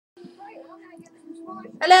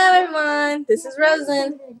Hello everyone, this is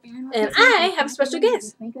Rosen, and I have a special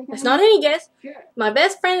guest. It's not any guest, my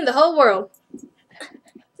best friend in the whole world.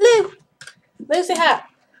 Lou! Lou, say hi.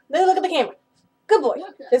 Lou, look at the camera. Good boy.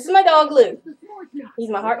 This is my dog, Lou. He's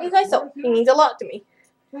my heart and my soul. He means a lot to me.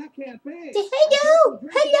 Say hello!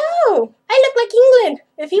 Hello! I look like England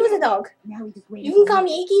if he was a dog. You can call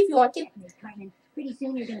me Iggy if you want to.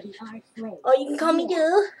 Or you can call me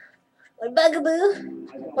Lou, or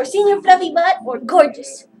Bugaboo, or Senior Fluffy Butt, or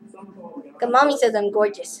Gorgeous. Because Mommy says I'm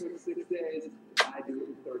gorgeous.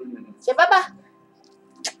 Say bye-bye.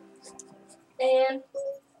 And,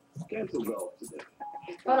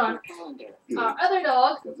 hold on. Our other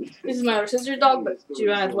dog, this is my older sister's dog, but she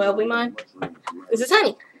might as well be mine. This is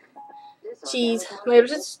Hunny. She's my older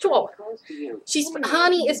sister's chihuahua.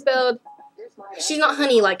 Hunny is spelled, she's not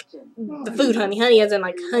honey like the food honey. Honey as in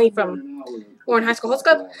like honey from Warren High School Host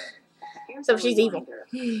Club. So she's evil.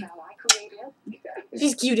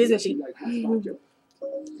 She's cute, isn't she?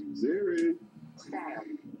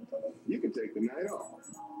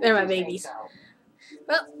 They're my babies.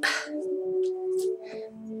 Well,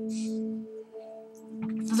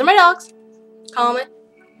 those are my dogs. Comment.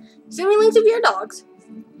 Send me links of your dogs.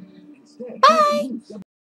 Bye!